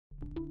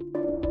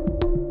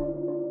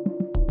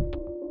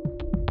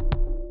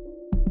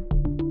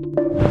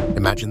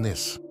Imagine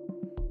this.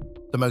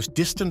 The most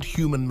distant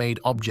human-made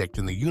object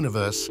in the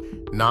universe,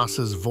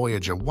 NASA's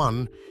Voyager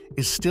 1,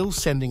 is still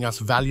sending us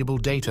valuable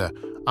data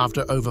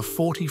after over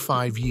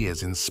 45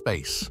 years in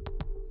space.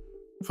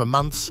 For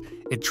months,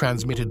 it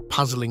transmitted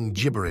puzzling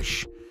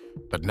gibberish,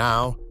 but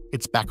now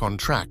it's back on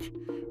track,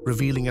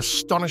 revealing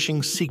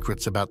astonishing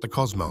secrets about the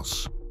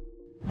cosmos.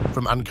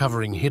 From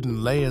uncovering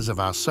hidden layers of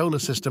our solar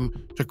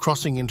system to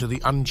crossing into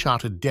the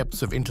uncharted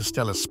depths of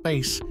interstellar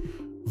space,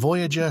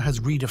 Voyager has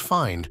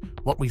redefined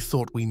what we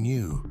thought we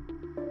knew.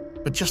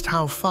 But just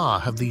how far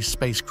have these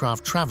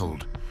spacecraft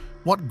traveled?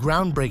 What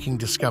groundbreaking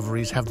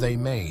discoveries have they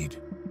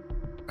made?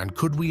 And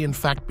could we in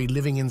fact be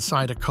living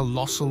inside a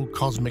colossal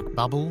cosmic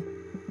bubble?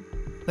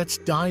 Let's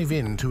dive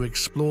in to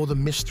explore the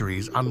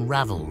mysteries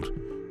unraveled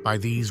by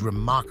these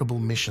remarkable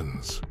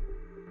missions.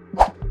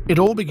 It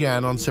all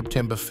began on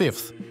September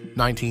 5th,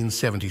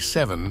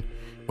 1977,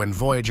 when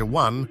Voyager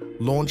 1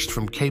 launched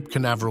from Cape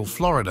Canaveral,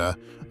 Florida,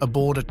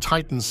 aboard a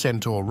Titan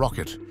Centaur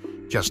rocket,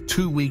 just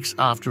 2 weeks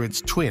after its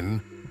twin,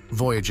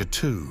 Voyager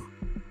 2.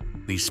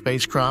 These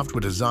spacecraft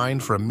were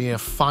designed for a mere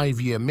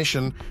 5-year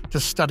mission to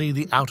study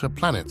the outer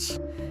planets,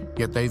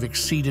 yet they've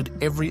exceeded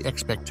every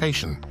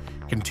expectation,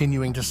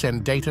 continuing to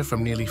send data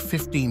from nearly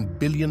 15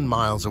 billion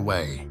miles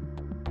away.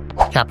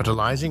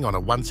 Capitalizing on a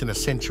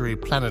once-in-a-century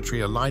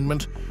planetary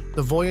alignment,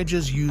 the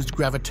Voyagers used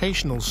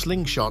gravitational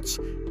slingshots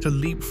to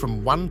leap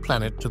from one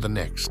planet to the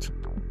next.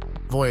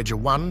 Voyager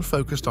 1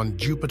 focused on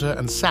Jupiter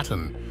and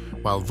Saturn,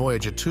 while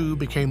Voyager 2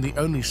 became the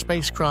only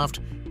spacecraft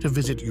to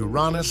visit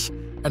Uranus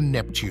and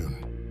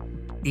Neptune.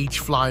 Each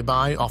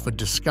flyby offered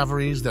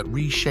discoveries that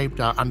reshaped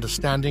our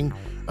understanding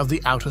of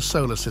the outer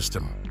solar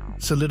system,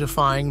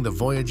 solidifying the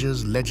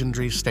Voyager's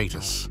legendary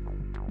status.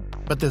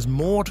 But there's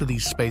more to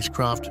these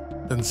spacecraft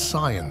than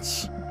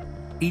science.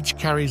 Each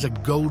carries a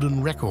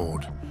golden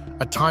record,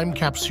 a time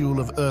capsule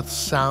of Earth's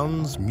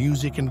sounds,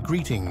 music, and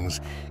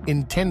greetings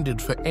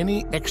intended for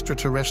any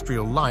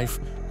extraterrestrial life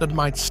that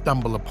might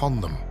stumble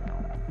upon them.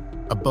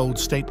 A bold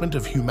statement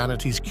of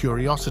humanity's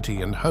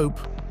curiosity and hope.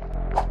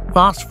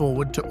 Fast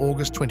forward to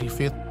August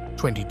 25th,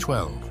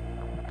 2012.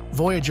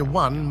 Voyager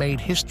 1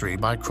 made history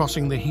by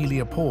crossing the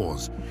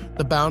heliopause,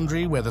 the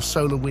boundary where the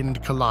solar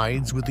wind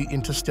collides with the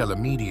interstellar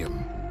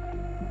medium.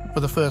 For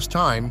the first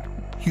time,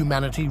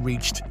 humanity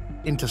reached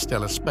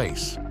interstellar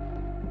space.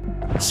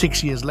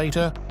 6 years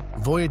later,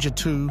 Voyager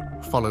 2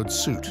 followed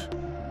suit.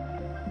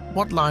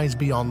 What lies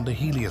beyond the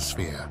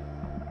heliosphere?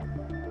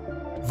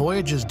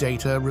 Voyager's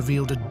data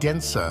revealed a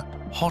denser,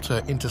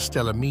 hotter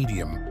interstellar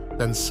medium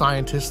than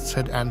scientists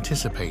had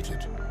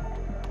anticipated.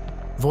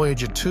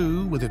 Voyager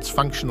 2, with its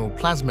functional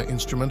plasma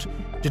instrument,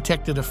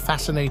 detected a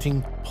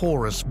fascinating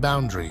porous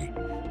boundary,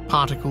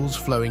 particles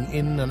flowing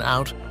in and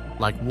out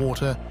like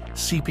water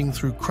seeping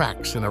through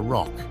cracks in a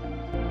rock.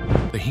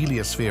 The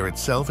heliosphere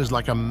itself is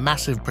like a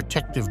massive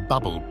protective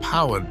bubble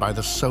powered by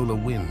the solar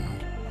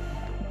wind.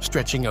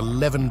 Stretching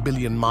 11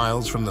 billion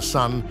miles from the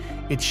Sun,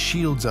 it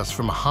shields us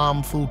from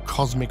harmful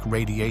cosmic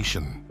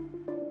radiation.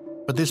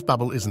 But this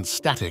bubble isn't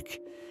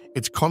static.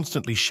 It's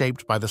constantly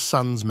shaped by the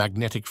Sun's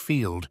magnetic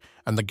field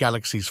and the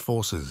galaxy's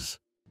forces.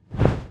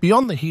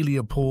 Beyond the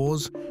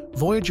heliopause,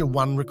 Voyager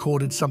 1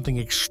 recorded something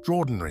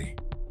extraordinary.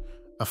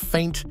 A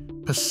faint,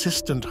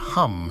 persistent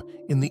hum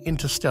in the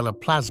interstellar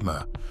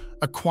plasma,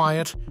 a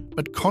quiet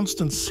but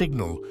constant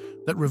signal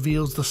that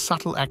reveals the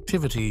subtle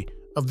activity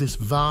of this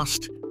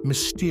vast,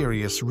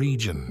 mysterious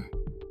region.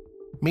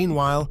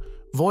 Meanwhile,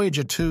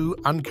 Voyager 2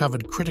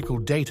 uncovered critical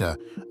data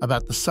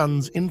about the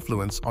Sun's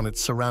influence on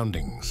its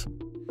surroundings.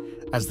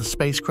 As the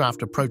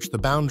spacecraft approached the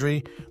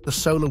boundary, the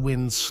solar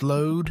wind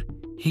slowed,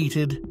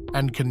 heated,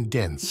 and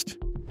condensed.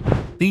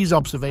 These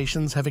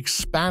observations have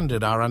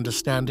expanded our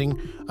understanding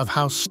of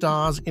how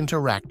stars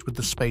interact with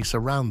the space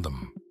around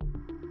them.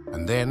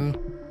 And then,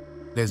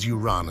 there's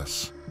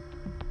Uranus.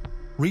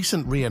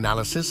 Recent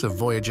reanalysis of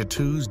Voyager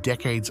 2's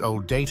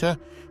decades-old data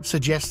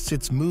suggests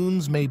its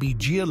moons may be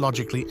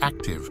geologically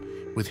active,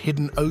 with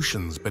hidden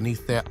oceans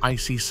beneath their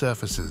icy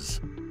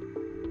surfaces.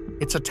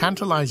 It's a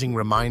tantalizing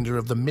reminder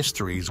of the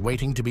mysteries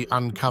waiting to be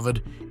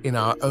uncovered in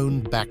our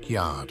own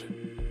backyard.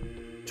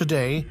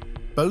 Today,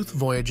 both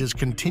Voyagers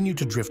continue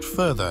to drift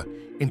further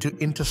into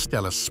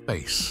interstellar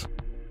space.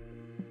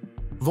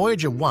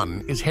 Voyager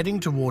 1 is heading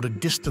toward a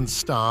distant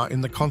star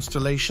in the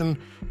constellation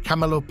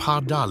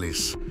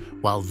Camelopardalis,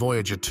 while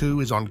Voyager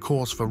 2 is on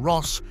course for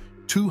Ross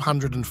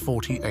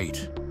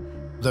 248.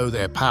 Though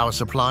their power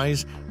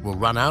supplies will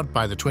run out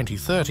by the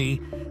 2030,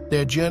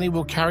 their journey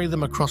will carry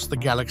them across the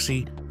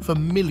galaxy for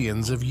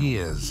millions of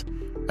years,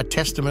 a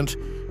testament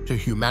to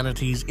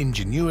humanity's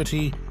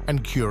ingenuity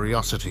and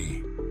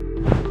curiosity.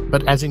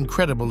 But as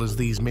incredible as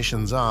these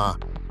missions are,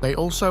 they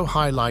also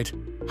highlight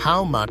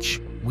how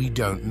much we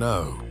don't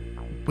know.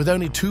 With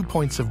only 2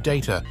 points of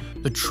data,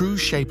 the true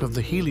shape of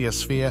the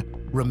heliosphere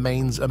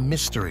remains a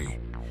mystery.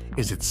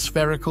 Is it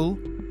spherical,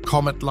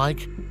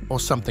 comet-like, or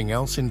something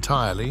else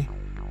entirely?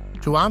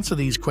 To answer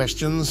these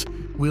questions,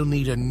 we'll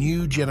need a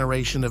new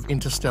generation of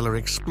interstellar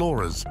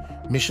explorers,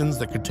 missions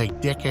that could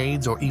take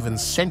decades or even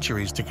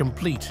centuries to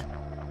complete.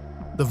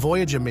 The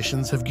Voyager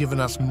missions have given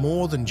us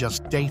more than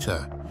just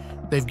data.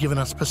 They've given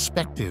us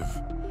perspective,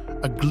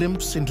 a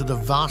glimpse into the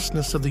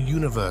vastness of the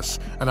universe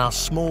and our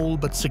small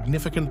but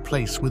significant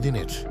place within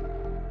it.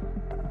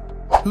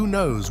 Who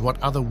knows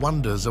what other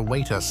wonders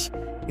await us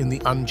in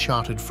the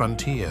uncharted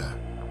frontier?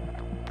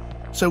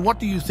 So what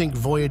do you think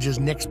Voyager's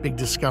next big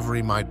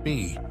discovery might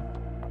be?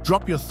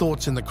 Drop your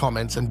thoughts in the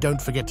comments and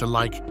don't forget to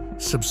like,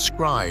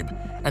 subscribe,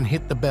 and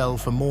hit the bell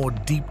for more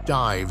deep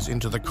dives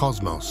into the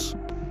cosmos.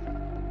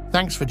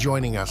 Thanks for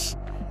joining us,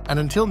 and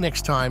until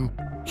next time,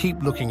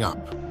 keep looking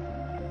up.